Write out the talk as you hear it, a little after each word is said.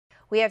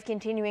We have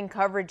continuing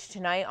coverage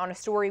tonight on a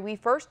story we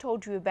first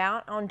told you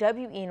about on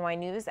WENY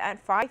News at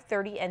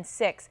 5:30 and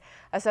 6.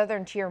 A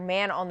Southern Tier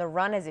man on the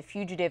run as a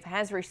fugitive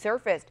has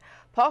resurfaced.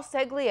 Paul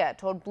Ceglia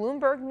told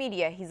Bloomberg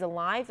Media he's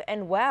alive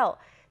and well.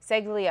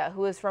 Ceglia,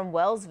 who is from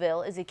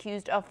Wellsville, is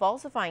accused of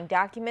falsifying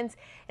documents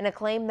in a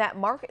claim that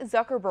Mark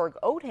Zuckerberg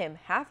owed him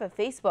half of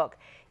Facebook.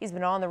 He's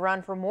been on the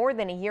run for more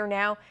than a year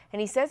now, and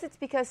he says it's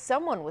because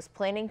someone was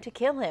planning to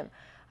kill him.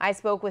 I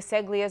spoke with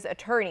Ceglia's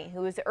attorney,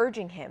 who is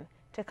urging him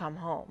to come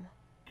home.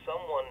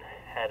 Someone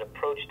had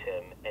approached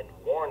him and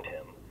warned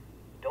him,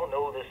 don't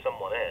know who this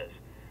someone is,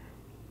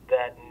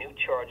 that new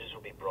charges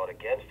would be brought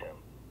against him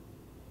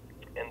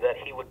and that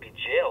he would be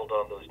jailed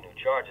on those new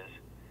charges,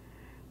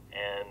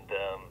 and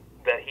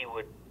that he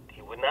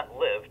would not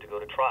live to go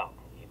to trial.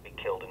 He'd be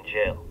killed in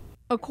jail.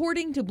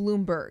 According to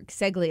Bloomberg,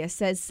 Ceglia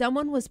says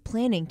someone was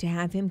planning to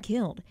have him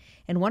killed.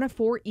 In one of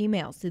 4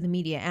 emails to the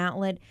media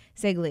outlet,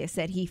 Ceglia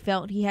said he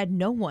felt he had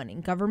no one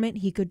in government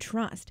he could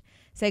trust.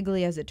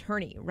 Ceglia's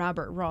attorney,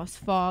 Robert Ross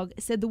Fogg,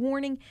 said the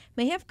warning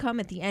may have come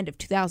at the end of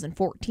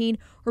 2014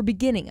 or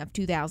beginning of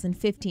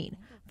 2015.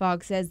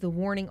 Fogg says the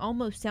warning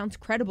almost sounds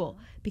credible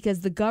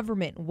because the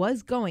government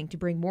was going to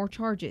bring more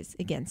charges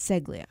against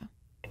Ceglia.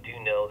 I do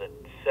know that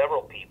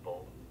several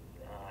people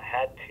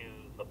had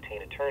to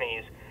obtain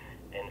attorneys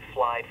and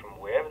fly from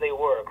wherever they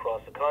were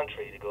across the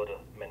country to go to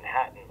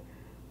Manhattan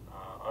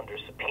under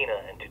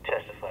subpoena and to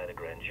testify at the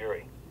grand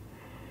jury.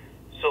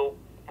 So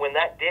when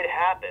that did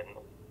happen,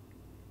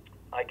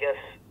 I guess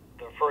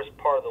the first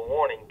part of the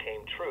warning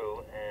came true,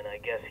 and I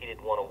guess he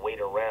didn't want to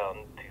wait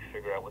around to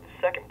figure out what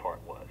the second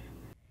part was.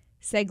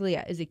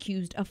 Ceglia is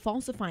accused of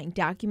falsifying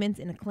documents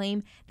in a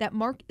claim that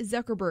Mark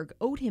Zuckerberg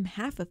owed him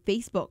half of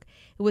Facebook.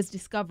 It was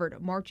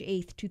discovered March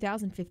 8,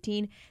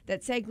 2015,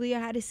 that Ceglia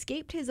had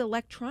escaped his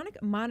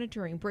electronic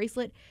monitoring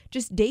bracelet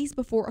just days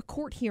before a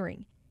court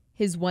hearing.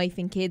 His wife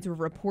and kids were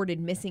reported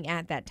missing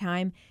at that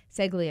time.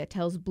 Ceglia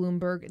tells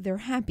Bloomberg they're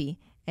happy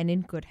and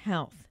in good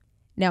health.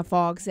 Now,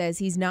 Fogg says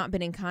he's not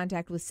been in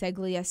contact with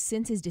Ceglia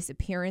since his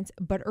disappearance,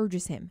 but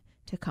urges him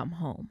to come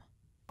home.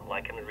 I'd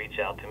like him to reach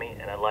out to me,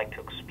 and I'd like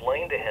to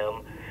explain to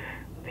him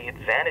the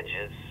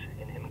advantages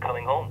in him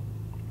coming home.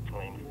 I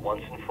mean,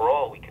 once and for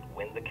all, we could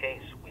win the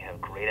case. We have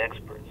great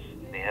experts.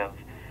 They have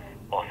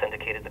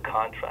authenticated the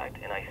contract,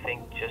 and I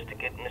think just to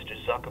get Mr.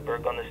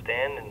 Zuckerberg on the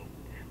stand and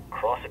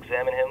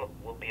cross-examine him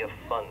will be a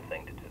fun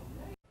thing to do.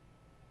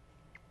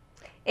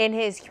 In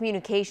his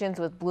communications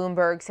with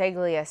Bloomberg,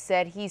 Ceglia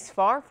said he's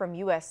far from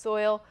U.S.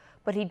 soil,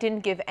 but he didn't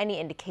give any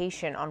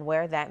indication on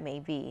where that may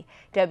be.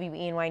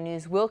 WENY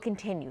News will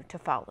continue to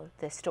follow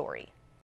this story.